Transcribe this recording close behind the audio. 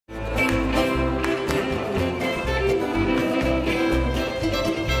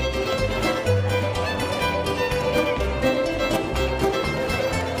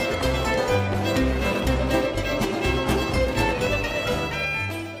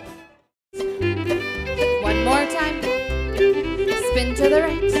to the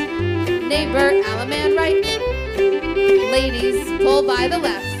right. Neighbor, Alaman right. Ladies, pull by the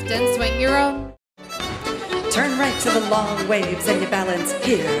left and swing your own. Turn right to the long waves and you balance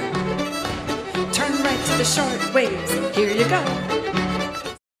here. Turn right to the short waves, here you go.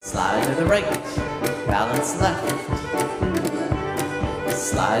 Slide to the right, balance left.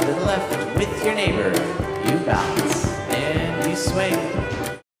 Slide to the left with your neighbor. You balance and you swing.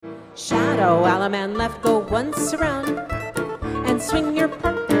 Shadow, Alaman left, go once around and swing your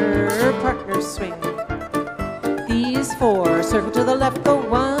partner swing. These four, circle to the left, go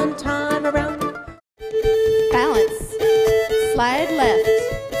one time around. Balance, slide left.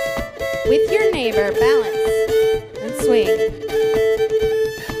 With your neighbor, balance and swing.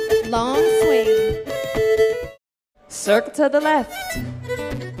 Long swing. Circle to the left,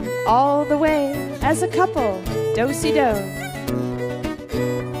 all the way as a couple, do-si-do.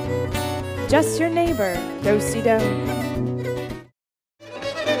 Just your neighbor, do-si-do.